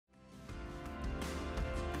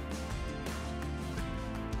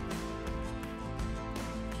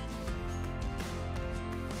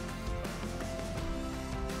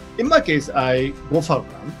In my case, I go for a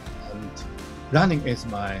run, and running is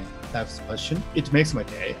my life's passion. It makes my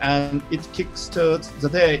day, and it kickstarts the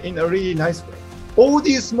day in a really nice way. All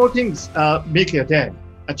these small things make your day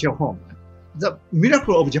at your home. The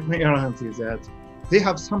miracle of Japan Airlines is that they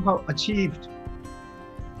have somehow achieved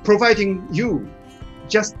providing you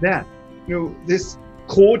just that, this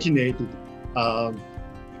coordinated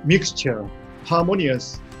mixture,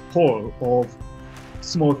 harmonious whole of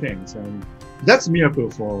small things, and that's a miracle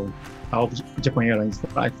for how Japan Airlines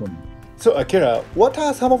flight for me. So Akira, what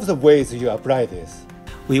are some of the ways you apply this?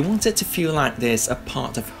 We want it to feel like there's a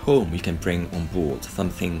part of home you can bring on board,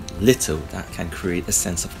 something little that can create a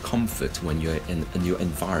sense of comfort when you're in a new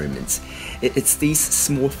environment. It's these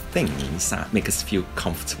small things that make us feel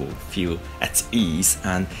comfortable, feel at ease,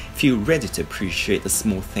 and feel ready to appreciate the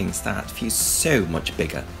small things that feel so much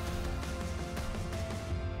bigger.